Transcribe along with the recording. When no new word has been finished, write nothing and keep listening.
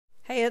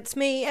Hey, it's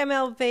me,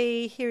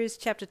 MLB. Here is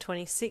chapter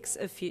 26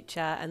 of Future,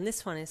 and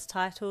this one is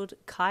titled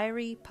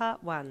Kairi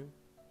Part 1.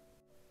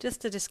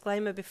 Just a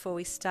disclaimer before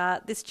we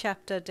start, this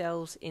chapter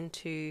delves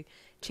into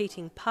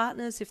cheating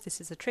partners. If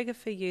this is a trigger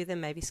for you,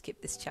 then maybe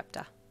skip this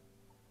chapter.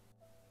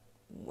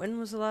 When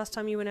was the last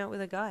time you went out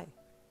with a guy?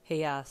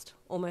 He asked,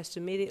 almost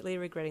immediately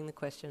regretting the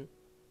question.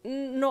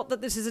 Not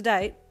that this is a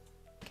date,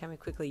 Kami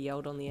quickly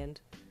yelled on the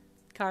end.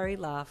 Kairi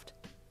laughed.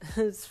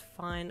 It's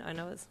fine, I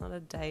know it's not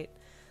a date.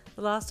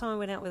 The last time I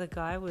went out with a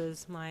guy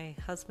was my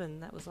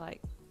husband. That was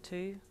like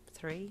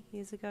 2-3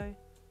 years ago.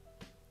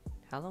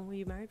 How long were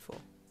you married for?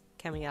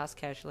 Kami asked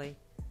casually.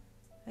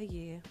 A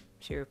year,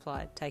 she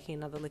replied, taking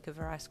another lick of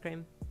her ice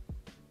cream.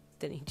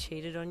 Then he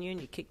cheated on you and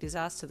you kicked his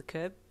ass to the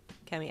curb?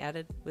 Kami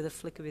added, with a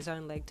flick of his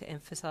own leg to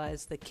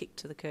emphasise the kick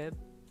to the curb.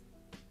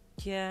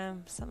 Yeah,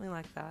 something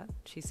like that,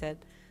 she said,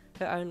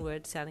 her own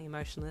words sounding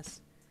emotionless.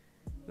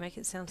 You make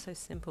it sound so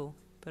simple,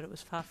 but it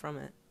was far from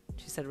it,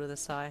 she said with a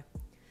sigh.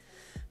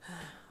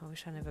 I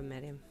wish I never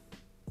met him.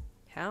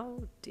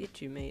 How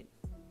did you meet?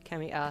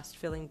 Kami asked,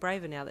 feeling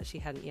braver now that she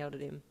hadn't yelled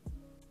at him.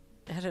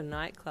 At a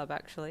nightclub,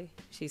 actually,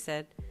 she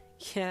said.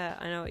 Yeah,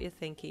 I know what you're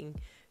thinking.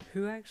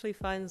 Who actually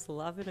finds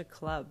love in a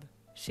club?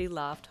 She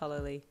laughed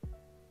hollowly.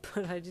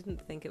 But I didn't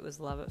think it was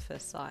love at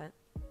first sight.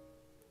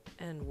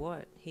 And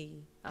what?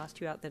 He asked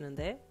you out then and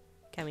there?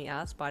 Kami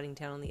asked, biting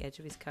down on the edge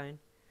of his cone.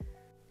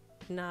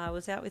 Nah, I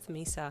was out with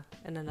Misa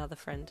and another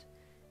friend,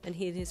 and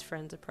he and his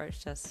friends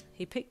approached us.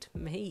 He picked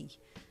me,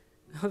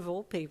 of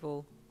all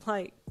people,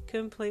 like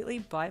completely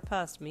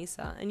bypassed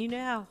Misa, and you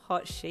know how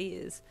hot she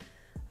is.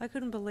 I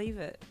couldn't believe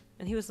it,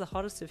 and he was the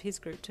hottest of his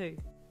group too,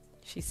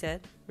 she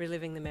said,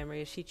 reliving the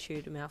memory as she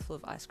chewed a mouthful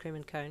of ice cream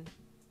and cone.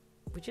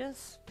 We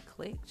just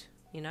clicked,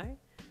 you know?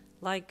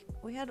 Like,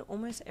 we had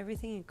almost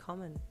everything in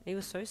common. He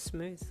was so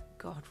smooth.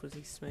 God, was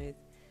he smooth.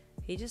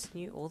 He just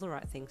knew all the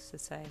right things to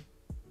say,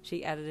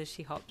 she added as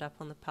she hopped up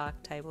on the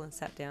park table and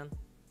sat down.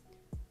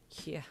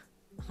 Yeah,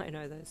 I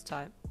know those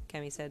type,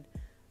 Kami said.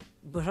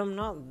 But I'm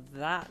not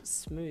that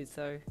smooth,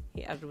 though,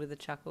 he added with a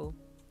chuckle.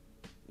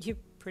 You're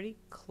pretty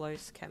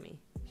close, Kami,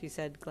 she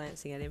said,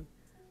 glancing at him.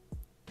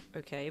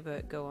 Okay,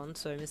 but go on.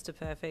 So Mr.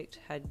 Perfect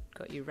had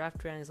got you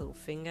wrapped around his little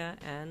finger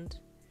and...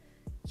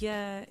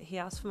 Yeah, he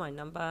asked for my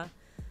number.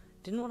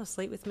 Didn't want to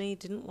sleep with me,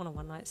 didn't want a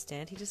one-night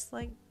stand. He just,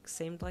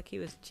 seemed like he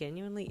was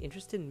genuinely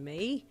interested in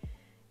me.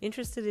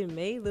 Interested in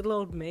me, little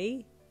old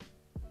me?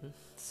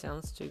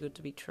 Sounds too good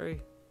to be true,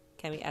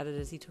 Kami added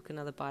as he took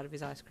another bite of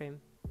his ice cream.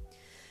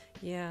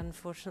 Yeah,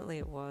 unfortunately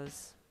it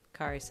was,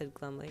 Kairi said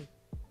glumly.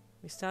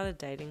 We started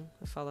dating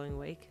the following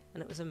week,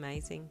 and it was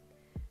amazing.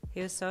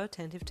 He was so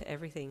attentive to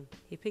everything.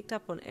 He picked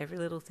up on every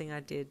little thing I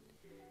did.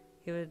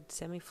 He would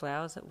send me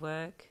flowers at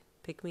work,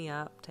 pick me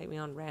up, take me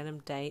on random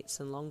dates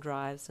and long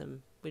drives,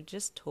 and we'd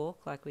just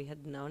talk like we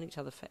had known each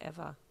other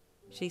forever.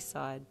 She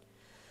sighed.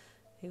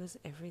 He was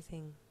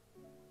everything.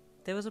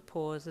 There was a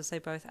pause as they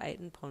both ate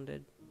and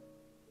pondered.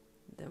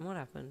 Then what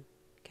happened?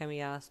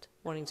 Kami asked,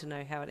 wanting to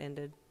know how it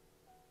ended.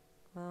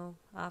 Well,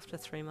 after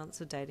 3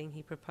 months of dating,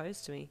 he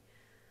proposed to me.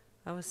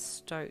 I was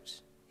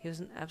stoked. He was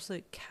an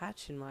absolute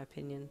catch, in my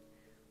opinion.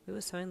 We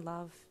were so in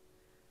love,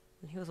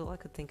 and he was all I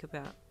could think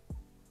about.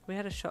 We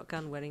had a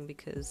shotgun wedding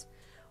because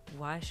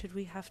why should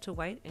we have to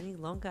wait any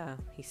longer,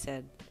 he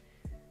said.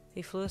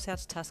 He flew us out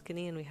to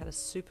Tuscany, and we had a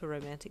super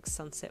romantic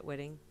sunset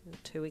wedding, a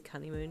 2-week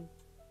honeymoon.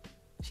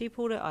 She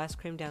pulled her ice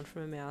cream down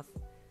from her mouth.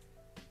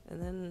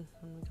 And then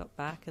when we got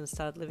back and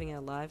started living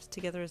our lives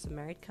together as a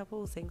married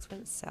couple, things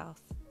went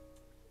south.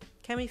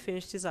 Kami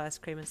finished his ice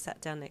cream and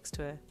sat down next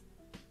to her.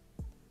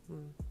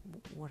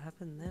 What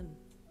happened then?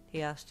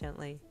 He asked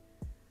gently.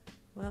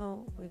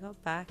 Well, we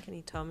got back and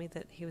he told me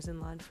that he was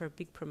in line for a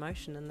big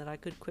promotion and that I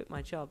could quit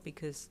my job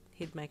because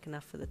he'd make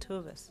enough for the two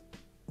of us.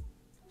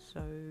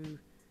 So,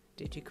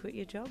 did you quit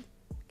your job?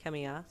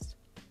 Kami asked.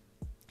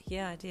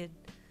 Yeah, I did.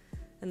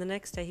 And the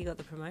next day he got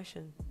the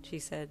promotion, she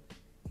said.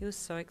 He was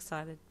so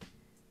excited.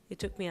 He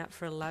took me out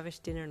for a lavish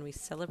dinner and we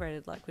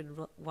celebrated like we'd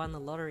won the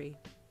lottery.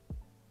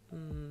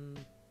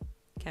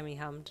 Kami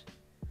hummed.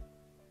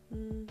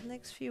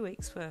 Next few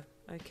weeks were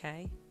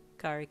okay,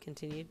 Kairi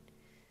continued.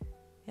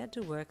 He had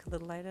to work a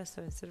little later,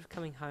 so instead of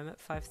coming home at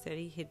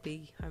 5:30, he'd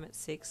be home at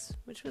 6,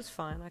 which was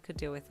fine, I could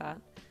deal with that.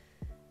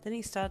 Then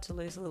he started to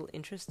lose a little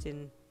interest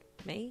in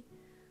me.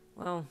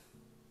 Well,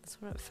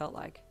 that's what it felt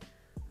like.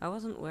 I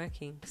wasn't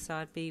working, so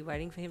I'd be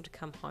waiting for him to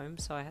come home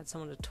so I had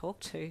someone to talk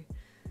to.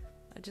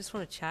 I just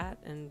want to chat,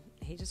 and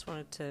he just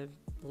wanted to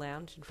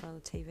lounge in front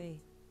of the TV.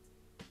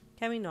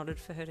 Kami nodded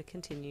for her to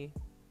continue.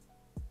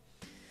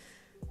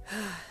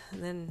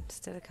 And then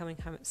instead of coming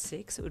home at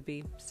 6, it would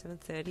be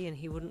 7:30, and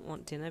he wouldn't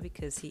want dinner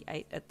because he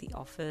ate at the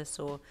office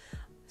or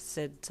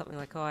said something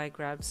like, I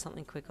grabbed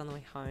something quick on the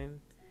way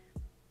home.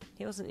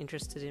 He wasn't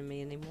interested in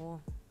me anymore.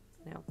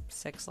 Our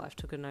sex life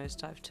took a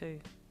nosedive too.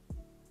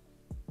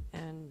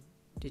 And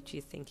did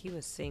you think he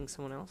was seeing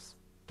someone else?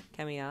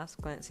 Kami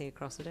asked, glancing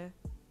across at her.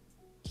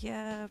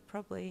 Yeah,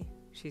 probably,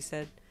 she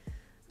said.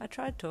 I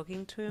tried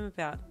talking to him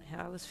about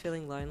how I was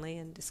feeling lonely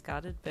and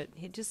discarded, but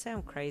he'd just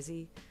sound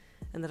crazy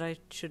and that I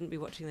shouldn't be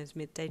watching those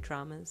midday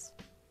dramas.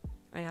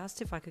 I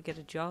asked if I could get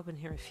a job and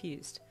he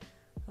refused.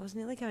 I was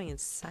nearly going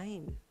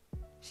insane.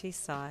 She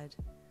sighed.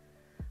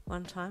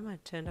 One time I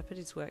turned up at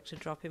his work to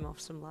drop him off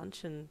some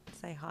lunch and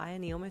say hi,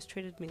 and he almost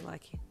treated me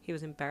like he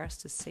was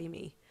embarrassed to see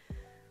me.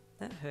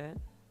 That hurt.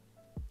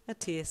 A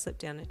tear slipped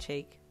down her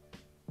cheek.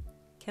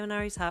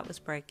 Kaminari's heart was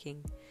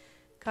breaking.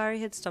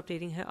 Kairi had stopped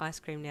eating her ice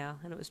cream now,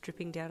 and it was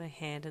dripping down her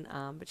hand and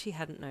arm, but she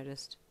hadn't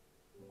noticed.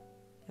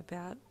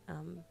 About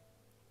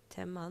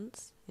 10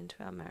 months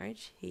into our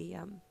marriage, he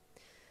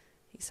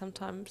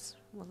sometimes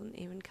wasn't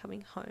even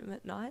coming home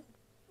at night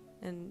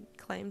and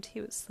claimed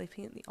he was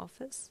sleeping in the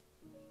office.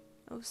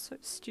 I was so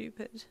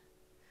stupid.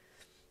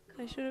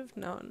 I should have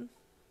known,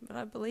 but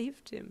I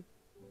believed him,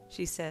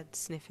 she said,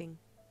 sniffing.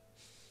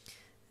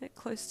 At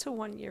close to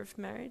 1 year of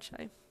marriage,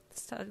 I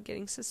started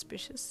getting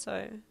suspicious,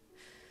 so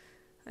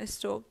I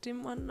stalked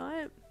him one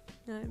night,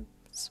 and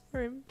I saw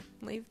him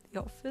leave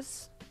the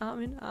office,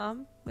 arm in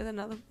arm with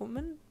another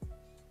woman.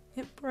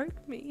 It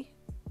broke me,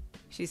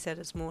 she said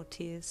as more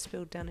tears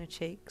spilled down her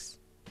cheeks.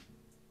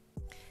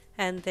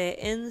 And there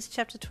ends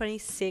chapter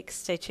 26.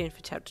 Stay tuned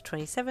for chapter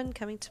 27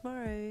 coming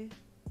tomorrow.